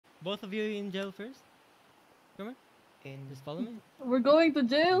Both of you in jail first. Come on. Just follow me. We're going to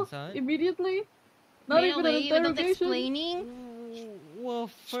jail Inside. immediately. Not even an Without interrogation. explaining? Well,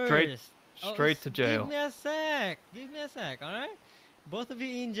 first. Straight to jail. Give me a sec. Give me a sec, alright? Both of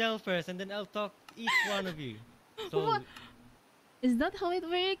you in jail first, and then I'll talk each one of you. So, What? Is that how it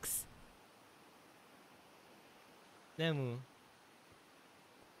works? Nemu.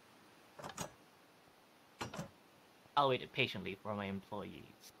 I'll wait patiently for my employees.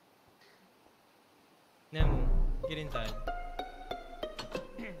 Nemu, get inside.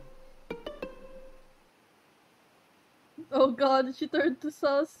 Oh god, she turned to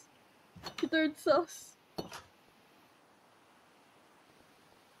sus. She turned sus.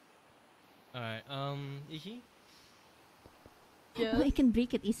 Alright, Ishi? Yes. Oh, I can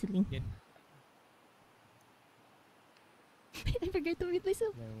break it easily. Get... I forgot to mute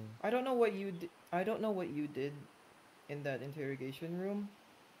myself. Nemu. I don't know what you I don't know what you did in that interrogation room.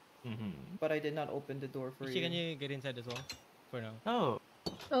 But I did not open the door for Ishi, you. can you get inside as well? For now. Oh.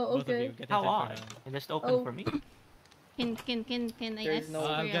 Oh, Both of you okay. get How inside odd. for now. It just open Oh. for me. Can I There's ask no- for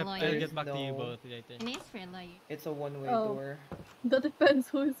I'll a get lawyer? back to you no- both later. Can I ask for a lawyer? It's a one-way Oh. door. That depends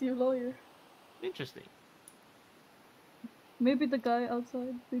who is your lawyer. Interesting. Maybe the guy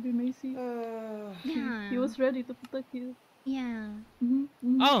outside. Maybe Macy. Yeah. He was ready to protect you. Yeah.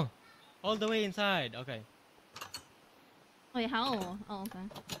 Oh! All the way inside. Okay. Wait, how? Oh, okay.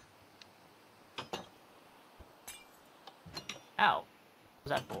 Ow.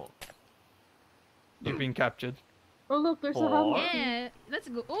 What's that for? You've been captured. Oh look, there's a Or- hammer. Yeah, let's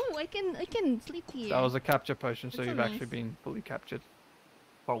go. Oh, I can sleep here. That was a capture potion, so That's so you've nice. actually been fully captured.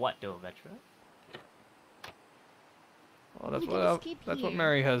 For what though, Vetra? Well, that's We what can escape that's what here.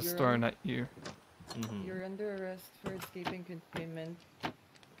 Mary has You're thrown at you. You're under arrest for escaping containment.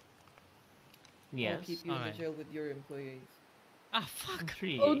 Yes. I'll keep you in Alright. the jail with your employees. Ah, fuck!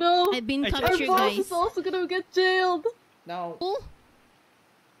 Oh no! I've been I- Our captured, boss guys. is also gonna get jailed! Now, Oh,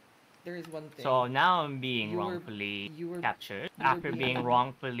 there is one thing. So now I'm being You were- wrongfully you were- captured you were after being being-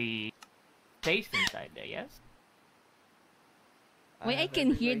 wrongfully placed inside there, yes? I why I have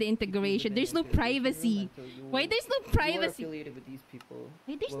can every hear right the to keep you integration? within There's the no interrogation room privacy. until you- Why there's no You are privacy? affiliated with these people.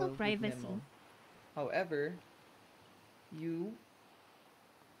 Why there's no Well, with privacy? Nemo. However, you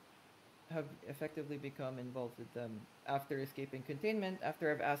have effectively become involved with them after escaping containment.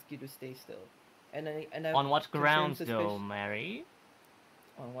 After I've asked you to stay still, and I've On what confirmed grounds though, suspicion- Mary?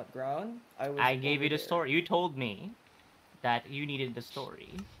 On what ground? I gave over you the there. story. You told me that you needed the story.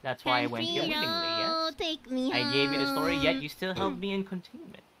 That's why I went here willingly, yes? Take me I gave you the story, yet home. you still held me in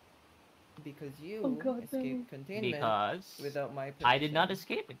containment. Because you Oh, God damn escaped it. containment Because without my permission. I did not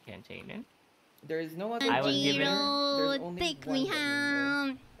escape in containment. There is no other I was way given- there. There's only Take one me way there,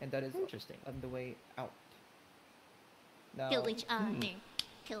 home. and that is Interesting. on the way out. Now, Kill each other.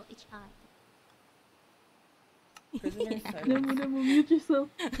 Kill each other. prisoners Nemo, mute yourself.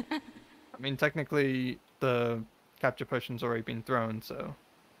 I mean, technically, the capture potion's already been thrown, so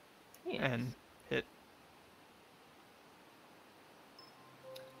Yes. and hit.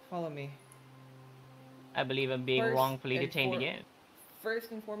 follow me. I believe I'm being First wrongfully and detained for- again.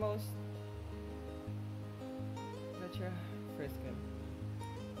 First and foremost, Vetra, frisk him.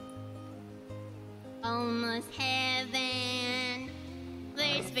 Almost heaven.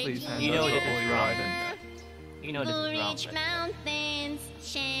 Where's Please hand You know over this all is your wrong. items. You know this Blue is wrong. Ridge Vetra. Mountains,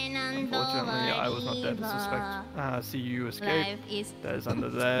 Unfortunately, I was not there to suspect. See you escape. Life is There's under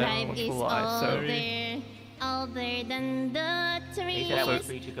there. Life is Watchful eye. So older than the They trees, said I was Also-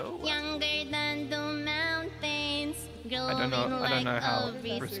 free to go. younger than the mountains, I don't know glowing how like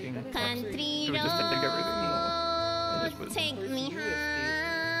a risking. country Do we just take everything? I road. just would- Take me First you escaped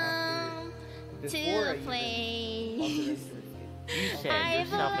home Before to I a even place. authorized your escape. You said I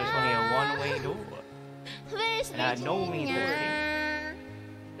yourself there's only a one-way door. Where's And I had no means of Virginia?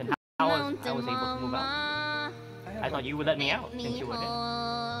 Then how was I was able to move out? Mama, I thought you would let me out take since you were me there.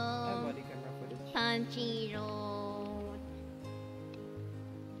 I have home. body camera footage. Country road.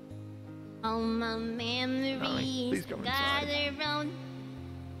 All my memories please go inside. gather round.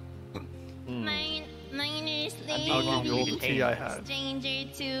 Hmm. Miner's I'll give you all the tea I have. stranger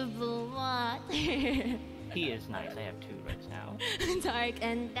to blue water. He is nice. I have two right now. Dark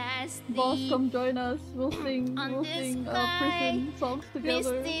and dusty. Boss, come join us. We'll sing, On we'll the sing sky, prison songs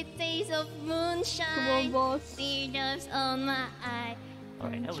together. Misty days of Come on, moonshine. boss. Teardrops on my eye.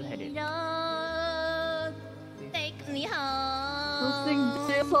 Alright, I was headed. Road, take me We'll sing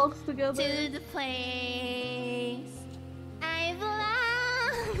home jail songs together. to the place I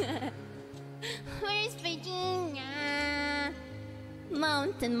belong. Where's Virginia?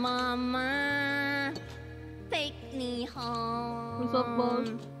 Mountain Mama, take me home. What's up, boss?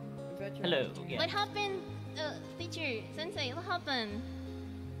 Gotcha. Hello. Yeah. What happened, teacher, sensei? What happened?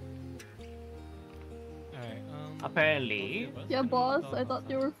 Alright, Apparently, Yeah, boss, I thought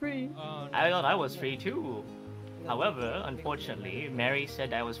you were free. I thought I was free too. However, unfortunately, Mary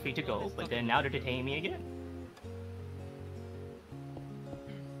said I was free to go, but then now they're detaining me again.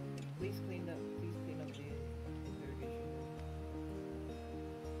 Please clean up the interrogation room.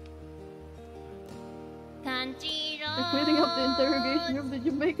 Country road. You're cleaning up the interrogation room. Did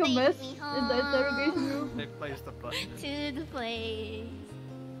you make a mess in the interrogation room? They placed the button. To the place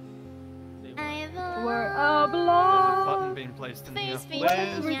I Where I belong. There's a belong. button being placed in here. West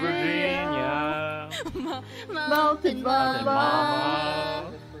West Virginia. Virginia. Mountain Mama.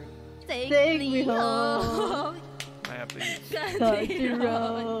 mama. Take me home. I have these. Country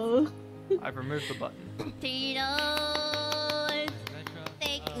road. I've removed the button. Country road.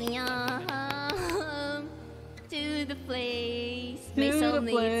 Take me home to the place my To the soul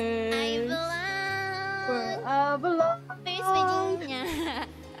needs. I place where belong. I belong. West Virginia.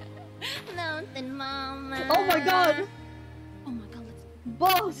 Mountain mama. Oh my god! Oh my god, let's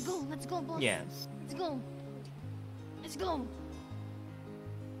Boss! go, let's go, boss. Yes. Let's go. Let's go.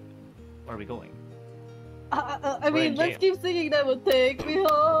 Where are we going? I We're mean, in let's jail. keep singing that will take me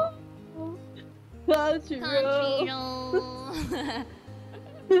home. Country Country road. road.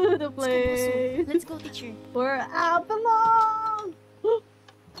 To the Let's go, boss. place Let's go, teacher. where I belong.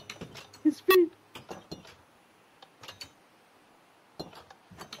 It's free.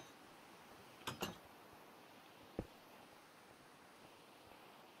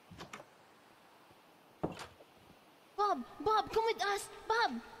 Bob, come with us.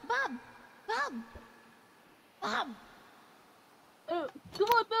 Bob. Come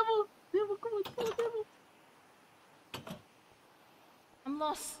on, devil. Devil, come on, devil. I'm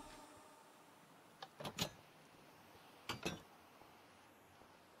lost.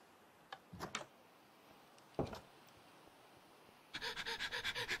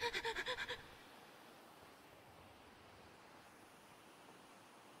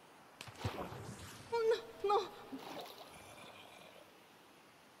 Oh, no.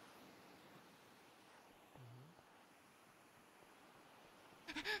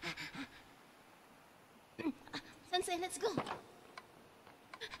 Sensei, let's go. Wait,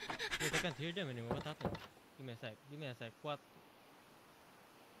 I can't hear them anymore. What happened? Give me a sec. Give me a sec. What?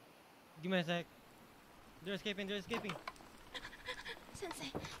 Give me a sec. They're escaping. They're escaping.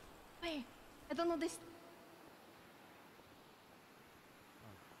 Sensei, where? I don't know this.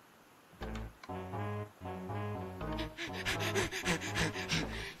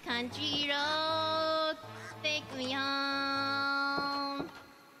 Country road, take me home.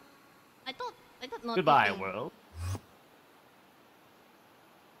 I thought not. Goodbye, taking- world.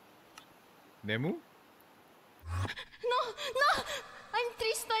 Nemu? No, I'm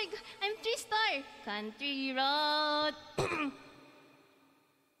 3-star. I'm 3-star. Country road.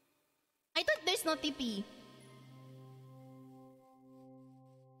 I thought there's no TP.